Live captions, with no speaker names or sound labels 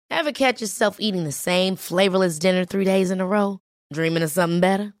Ever catch yourself eating the same flavorless dinner 3 days in a row? Dreaming of something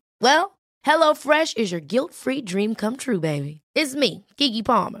better? Well, HelloFresh is your guilt-free dream come true, baby. It's me, Keke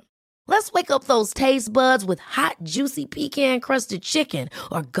Palmer. Let's wake up those taste buds with hot, juicy pecan-crusted chicken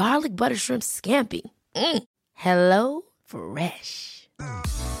or garlic butter shrimp scampi. Hello Fresh.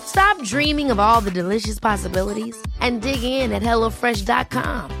 Stop dreaming of all the delicious possibilities and dig in at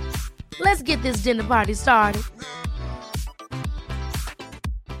HelloFresh.com. Let's get this dinner party started.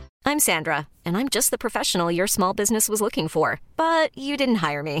 I'm Sandra, and I'm just the professional your small business was looking for. But you didn't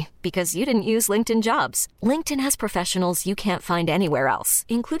hire me because you didn't use LinkedIn Jobs. LinkedIn has professionals you can't find anywhere else,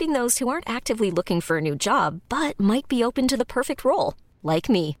 including those who aren't actively looking for a new job, but might be open to the perfect role, like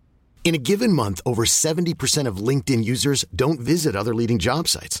me. In a given month, over 70% of LinkedIn users don't visit other leading job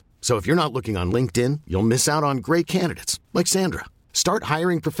sites. So if you're not looking on LinkedIn, you'll miss out on great candidates like Sandra. Start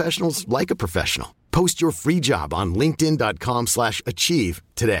hiring professionals like a professional. Post your free job on linkedin.com/achieve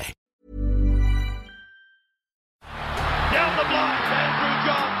today. Down the block, Andrew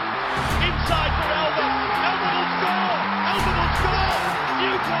John. Inside for Elba. Elba will score. Elba will score.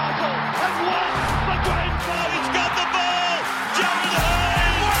 Newcastle have won the grand final. He's got the ball. Jared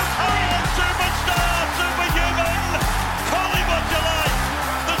Hayes. Oh, superstar, superhuman. Collie Modulite.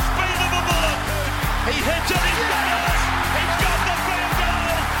 The speed of a bullet. He hits it. He's got it. He's got the field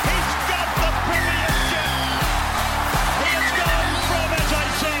goal. He's got the premiership. He has gone from, as I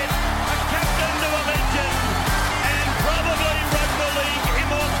said, a captain to a legend. And probably rugby league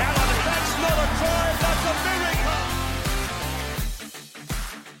immortality. That's not a try, that's a miracle.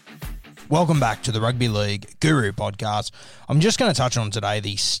 Welcome back to the Rugby League Guru podcast. I'm just going to touch on today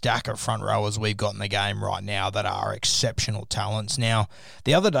the stack of front rowers we've got in the game right now that are exceptional talents. Now,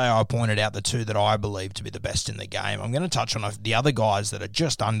 the other day I pointed out the two that I believe to be the best in the game. I'm going to touch on the other guys that are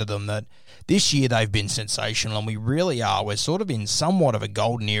just under them that this year they've been sensational, and we really are. We're sort of in somewhat of a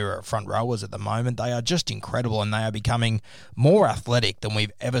golden era of front rowers at the moment. They are just incredible, and they are becoming more athletic than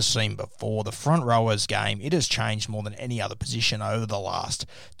we've ever seen before. The front rowers game, it has changed more than any other position over the last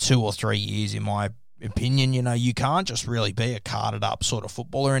 2 or 3 years, in my opinion. You know, you can't just really be a carded up sort of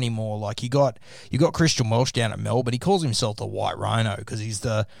footballer anymore. Like you got Christian Welch down at Melbourne. He calls himself the White Rhino because he's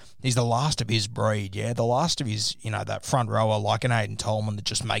the last of his breed. Yeah, the last of his, that front rower like an Aiden Tolman that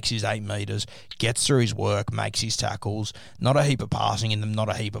just makes his 8 metres, gets through his work, makes his tackles, not a heap of passing in them, not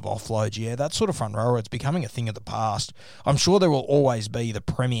a heap of offloads. Yeah, that sort of front rower, it's becoming a thing of the past. I'm sure there will always be the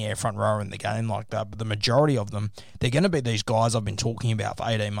premier front rower in the game like that, but the majority of them, they're going to be these guys I've been talking about for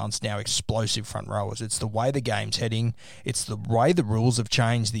 18 months now, explosive front rowers. It's the way the game's heading. It's the way the rules have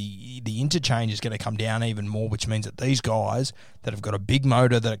changed. The interchange is going to come down even more, which means that these guys that have got a big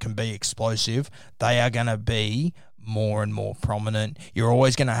motor that can be explosive, they are going to be more and more prominent. You're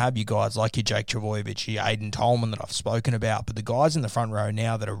always going to have your guys like your Jake Trbojevic, your Aiden Tolman that I've spoken about, but the guys in the front row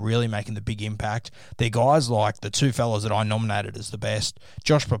now that are really making the big impact, they're guys like the two fellas that I nominated as the best,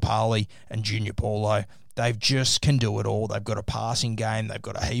 Josh Papali and Junior Paulo. They just can do it all. They've got a passing game. They've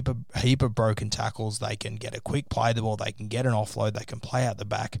got a heap of broken tackles. They can get a quick play the ball. They can get an offload. They can play out the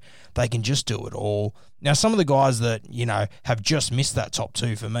back. They can just do it all. Now, some of the guys that, have just missed that top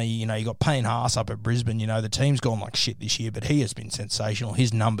two for me, you got Payne Haas up at Brisbane. The team's gone like shit this year, but he has been sensational.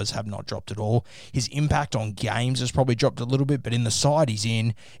 His numbers have not dropped at all. His impact on games has probably dropped a little bit, but in the side he's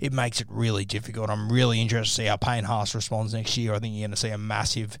in, it makes it really difficult. I'm really interested to see how Payne Haas responds next year. I think you're going to see a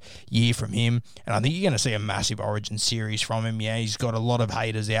massive year from him, and I think you're going to see a massive Origin series from him. Yeah, he's got a lot of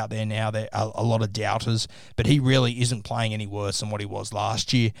haters out there now. There are a lot of doubters, but he really isn't playing any worse than what he was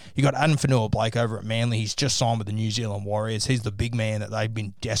last year. You got Adam Fanua-Blake over at Manly. He's just signed with the New Zealand Warriors. He's the big man that they've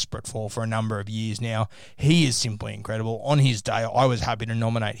been desperate for a number of years now. He is simply incredible. On his day, I was happy to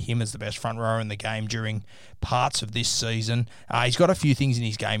nominate him as the best front rower in the game during parts of this season. He's got a few things in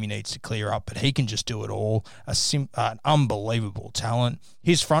his game he needs to clear up, but he can just do it all. An unbelievable talent.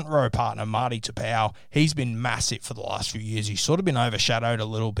 His front row partner, Marty Tapau, he's been massive for the last few years. He's sort of been overshadowed a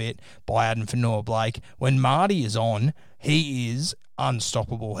little bit by Adam Fanua-Blake. When Marty is on, he is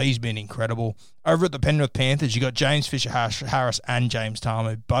unstoppable. He's been incredible. Over at the Penrith Panthers, you got James Fisher-Harris and James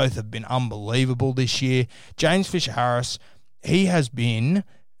Tamu. Both have been unbelievable this year. James Fisher-Harris, he has been...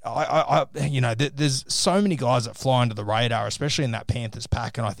 there's so many guys that fly under the radar, especially in that Panthers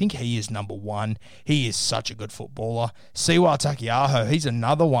pack, and I think he is number one. He is such a good footballer. Siwa Takiaho, he's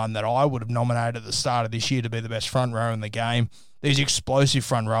another one that I would have nominated at the start of this year to be the best front row in the game. These explosive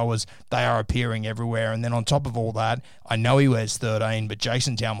front rowers, they are appearing everywhere. And then on top of all that, I know he wears 13, but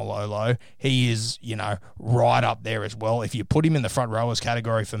Jason Taumalolo, he is, right up there as well. If you put him in the front rowers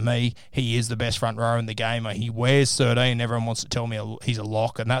category, for me, he is the best front rower in the game. He wears 13. Everyone wants to tell me he's a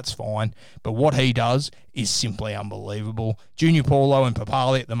lock, and that's fine. But what he does is simply unbelievable. Junior Paulo and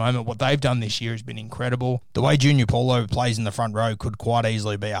Papali at the moment, what they've done this year has been incredible. The way Junior Paulo plays in the front row could quite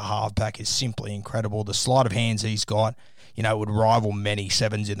easily be a halfback is simply incredible. The sleight of hands he's got, would rival many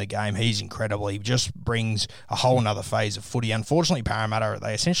sevens in the game. He's incredible. He just brings a whole nother phase of footy. Unfortunately, Parramatta,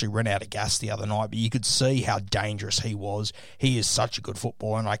 they essentially ran out of gas the other night, but you could see how dangerous he was. He is such a good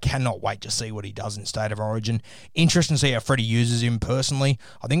footballer, and I cannot wait to see what he does in State of Origin. Interesting to see how Freddie uses him personally.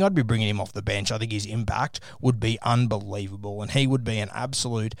 I think I'd be bringing him off the bench. I think his impact would be unbelievable, and he would be an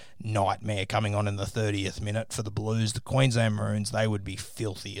absolute nightmare coming on in the 30th minute for the Blues. The Queensland Maroons, they would be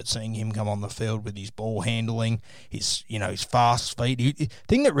filthy at seeing him come on the field with his ball handling, his fast feet. The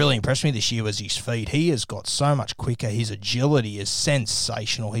thing that really impressed me this year was his feet. He has got so much quicker. His agility is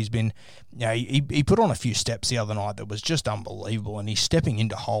sensational. He's been, he put on a few steps the other night that was just unbelievable, and he's stepping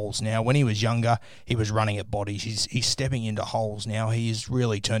into holes now. When he was younger, he was running at bodies. He's stepping into holes now. He has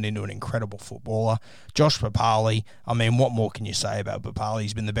really turned into an incredible footballer. Josh Papali, what more can you say about Papali?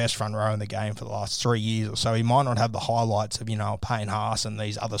 He's been the best front row in the game for the last 3 years or so. He might not have the highlights of, Payne Haas and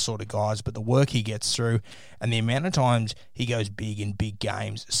these other sort of guys, but the work he gets through and the amount of times he goes big in big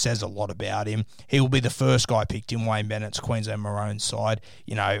games says a lot about him. He will be the first guy picked in Wayne Bennett's Queensland Maroons side.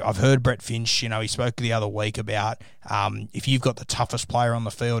 I've heard Brett Finch, he spoke the other week about if you've got the toughest player on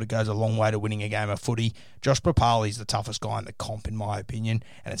the field, it goes a long way to winning a game of footy. Josh Papali's the toughest guy in the comp, in my opinion,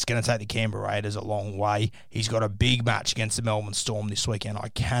 and it's going to take the Canberra Raiders a long way. He's got a big match against the Melbourne Storm this weekend. I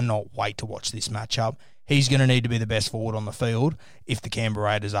cannot wait to watch this matchup. He's going to need to be the best forward on the field if the Canberra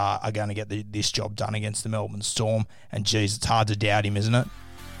Raiders are going to get this job done against the Melbourne Storm. And geez, it's hard to doubt him, isn't it?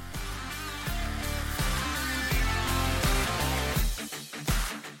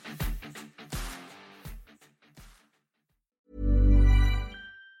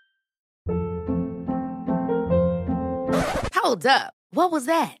 Hold up. What was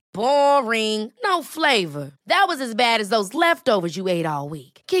that? Boring. No flavor. That was as bad as those leftovers you ate all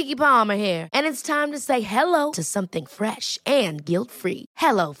week. Keke Palmer here, and it's time to say hello to something fresh and guilt-free.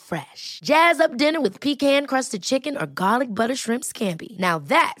 Hello Fresh. Jazz up dinner with pecan-crusted chicken or garlic butter shrimp scampi. Now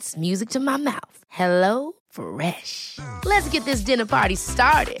that's music to my mouth. Hello Fresh. Let's get this dinner party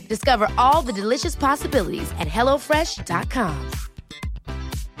started. Discover all the delicious possibilities at HelloFresh.com.